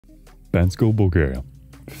Bansko, Bulgaria,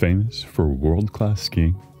 famous for world-class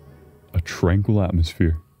skiing, a tranquil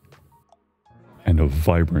atmosphere, and a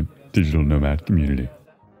vibrant digital nomad community.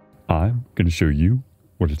 I'm going to show you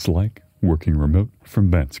what it's like working remote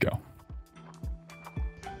from Bansko.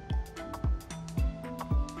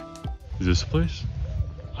 Is this a place?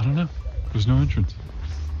 I don't know. There's no entrance.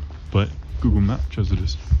 But Google Maps shows it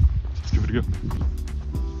is. Let's give it a go.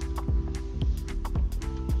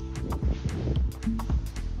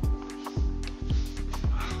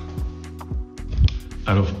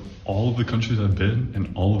 Out of all of the countries I've been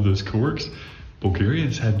and all of those Coworks, Bulgaria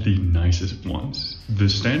has had the nicest ones. The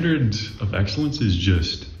standard of excellence is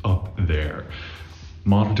just up there.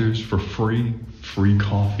 Monitors for free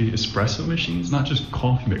coffee, espresso machines, not just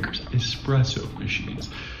coffee makers, espresso machines,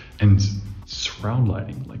 and surround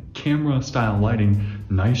lighting, like camera style lighting,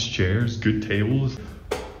 nice chairs, good tables.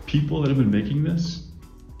 People that have been making this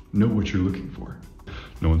know what you're looking for.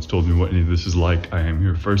 No one's told me what any of this is like. I am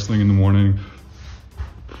here first thing in the morning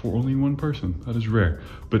for only one person. That is rare,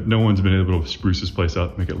 but no one's been able to spruce this place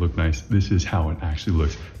up, make it look nice. This is how it actually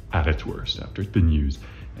looks at its worst after it's been used,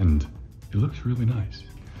 and it looks really nice.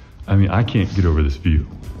 I mean, I can't get over this view.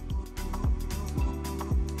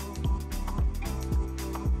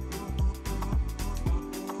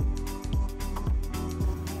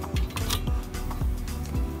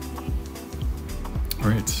 All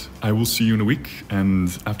right, I will see you in a week,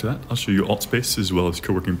 and after that, I'll show you Altspace as well as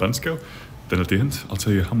Coworking Bansko. Then at the end, I'll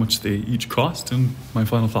tell you how much they each cost and my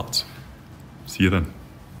final thoughts. See you then.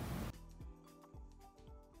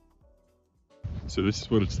 So this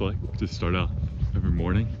is what it's like to start out every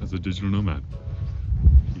morning as a digital nomad.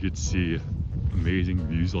 You get to see amazing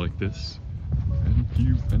views like this, and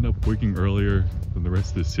you end up waking earlier than the rest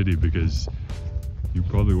of the city because you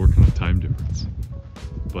probably work on a time difference,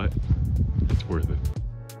 but it's worth it.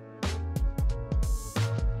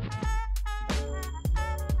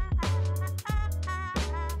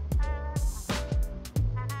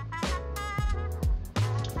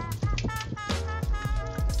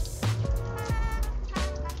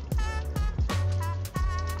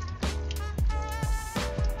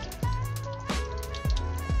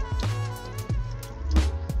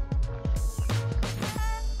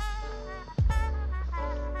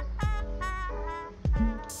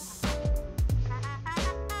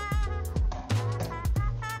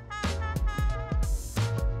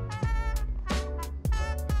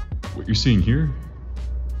 What you're seeing here,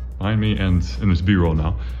 behind me and in this B-roll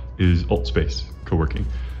now, is Altspace co-working.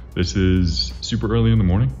 This is super early in the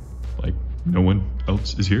morning, like no one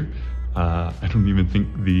else is here. I don't even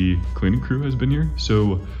think the cleaning crew has been here.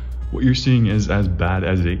 So what you're seeing is as bad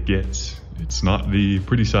as it gets. It's not the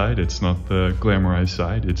pretty side, it's not the glamorized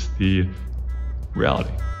side, it's the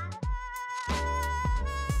reality.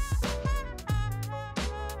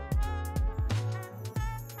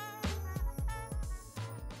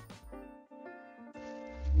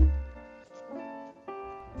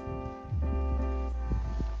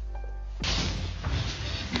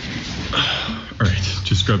 All right,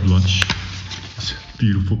 just grabbed lunch, this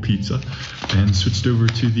beautiful pizza, and switched over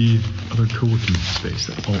to the other co-working space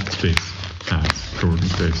that Altspace has, co-working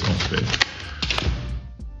space, Altspace.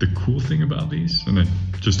 The cool thing about these, and I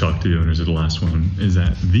just talked to the owners of the last one, is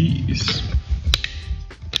that these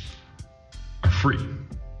are free.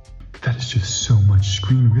 That is just so much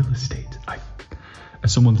screen real estate.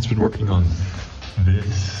 As someone that's been working on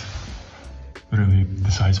this, literally the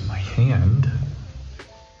size of my hand,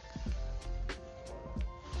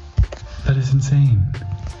 that is insane.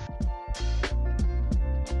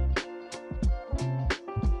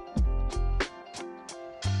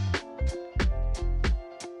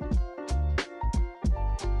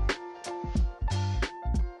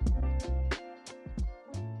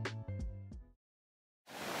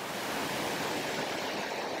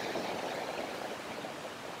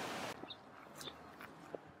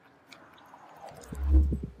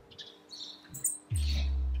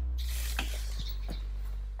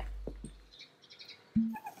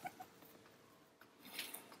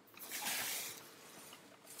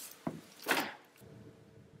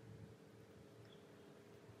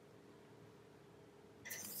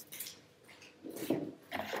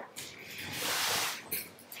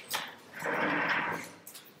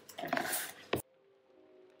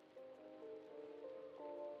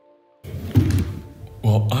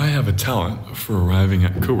 Well, I have a talent for arriving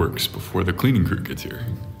at Coworks before the cleaning crew gets here.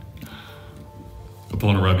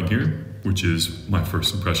 Upon arriving here, which is my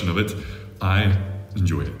first impression of it, I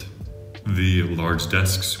enjoyed it. The large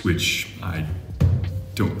desks, which I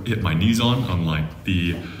don't hit my knees on, unlike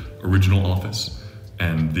the original office,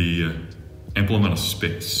 and the ample amount of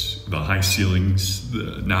space, the high ceilings,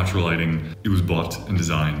 the natural lighting. It was bought and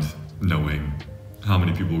designed knowing how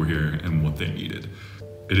many people were here and what they needed.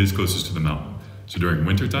 It is closest to the mountain, so during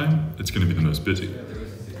winter time, it's going to be the most busy.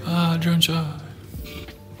 Drone shot.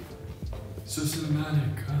 So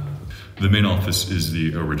cinematic. The main office is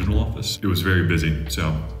the original office. It was very busy,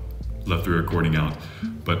 so left the recording out.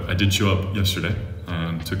 But I did show up yesterday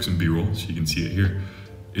and took some B-roll, so you can see it here.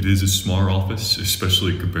 It is a smaller office,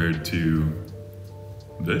 especially compared to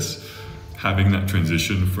this. Having that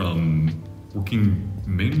transition from working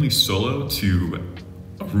mainly solo to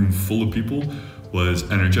a room full of people was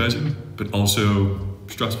energizing, but also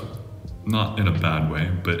stressful. Not in a bad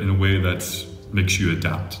way, but in a way that makes you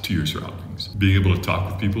adapt to your surroundings. Being able to talk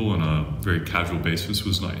with people on a very casual basis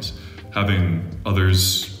was nice. Having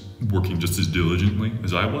others working just as diligently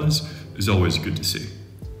as I was is always good to see.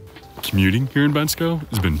 Commuting here in Bansko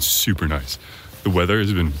has been super nice. The weather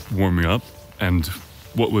has been warming up, and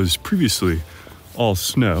what was previously all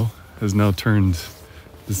snow has now turned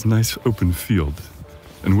this nice open field.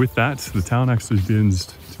 And with that, the town actually begins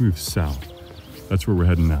to move south. That's where we're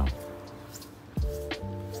heading now.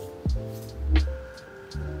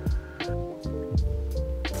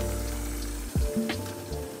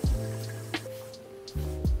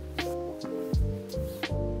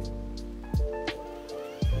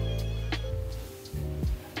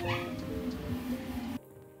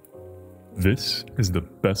 This is the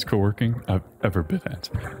best co-working I've ever been at.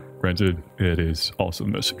 Granted, it is also the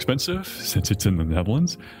most expensive since it's in the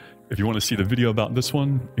Netherlands. If you want to see the video about this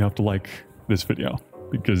one, you have to like this video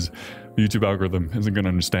because the YouTube algorithm isn't going to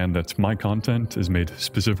understand that my content is made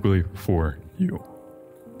specifically for you.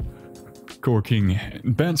 Co-working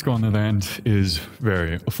in Bansko, on the other hand, is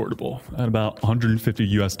very affordable at about $150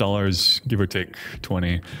 US, give or take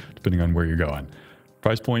 20, depending on where you're going.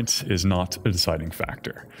 Price point is not a deciding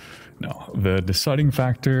factor. No, the deciding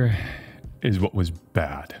factor is what was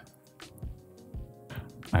bad.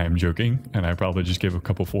 I am joking, and I probably just gave a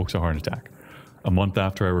couple folks a heart attack. A month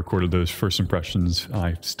after I recorded those first impressions,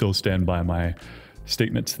 I still stand by my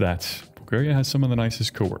statement that Bulgaria has some of the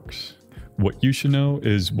nicest Coworks. What you should know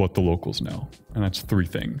is what the locals know, and that's 3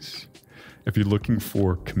 things. If you're looking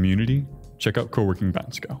for community, check out Coworking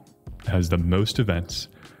Bansko. It has the most events,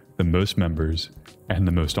 the most members, and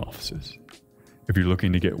the most offices. If you're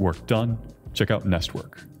looking to get work done, check out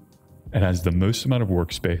Nestwork. It has the most amount of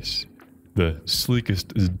workspace, the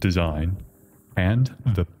sleekest design, and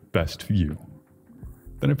the best view.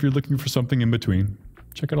 Then if you're looking for something in between,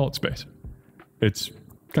 check out Altspace. It's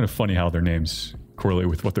kind of funny how their names correlate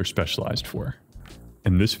with what they're specialized for.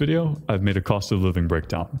 In this video, I've made a cost of living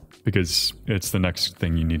breakdown because it's the next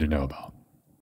thing you need to know about.